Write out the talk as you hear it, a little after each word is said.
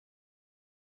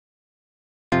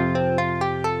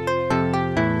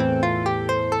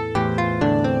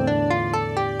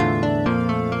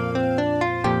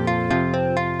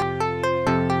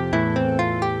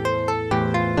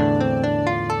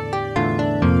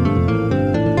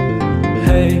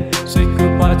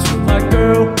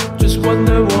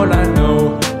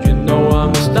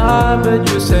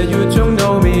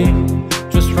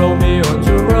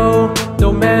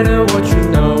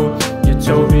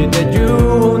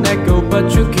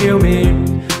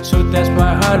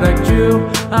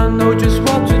I know just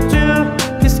what to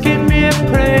do. Please give me a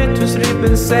prayer to sleep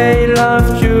and say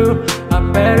love you. I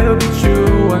better be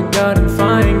true, I gotta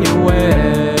find your way.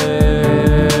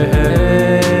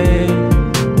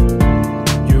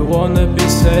 You wanna be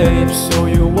safe, so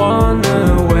you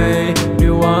wanna wait.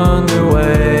 You wanna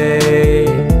wait.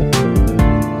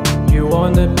 You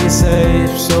wanna be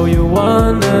safe, so you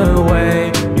wanna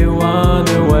wait. You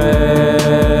wanna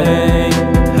wait.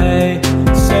 Hey,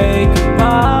 say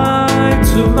goodbye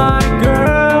to my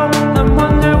girl. I'm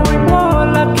wondering what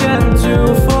I can do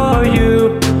for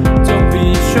you. Don't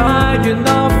be shy, you're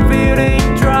not feeling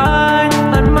dry.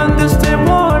 I'm understand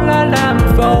what I'm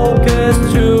focused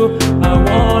to. I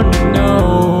wanna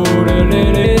know that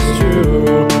it is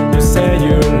true. You say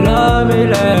you love me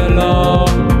that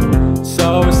long,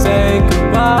 so say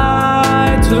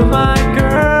goodbye to my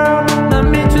girl.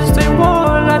 I'm interested in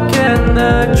what I can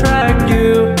attract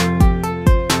you.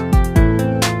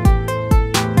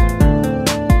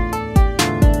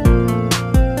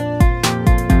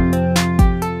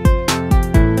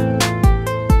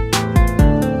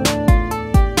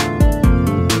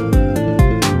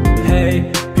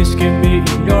 Hey, please keep me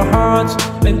in your heart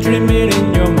and dream it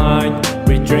in your mind.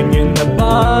 We drink in the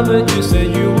bar, but you said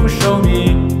you will show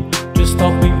me. Just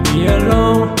talk with me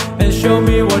alone and show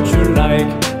me what you like.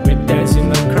 We dance in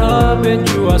the club and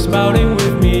you are smiling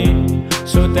with me.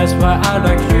 So that's why I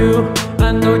like you,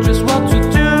 I know just what to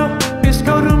do. Please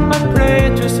go to my prayer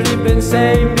to sleep and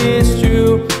say miss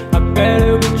you. I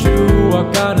better be true,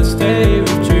 I gotta stay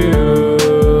with you.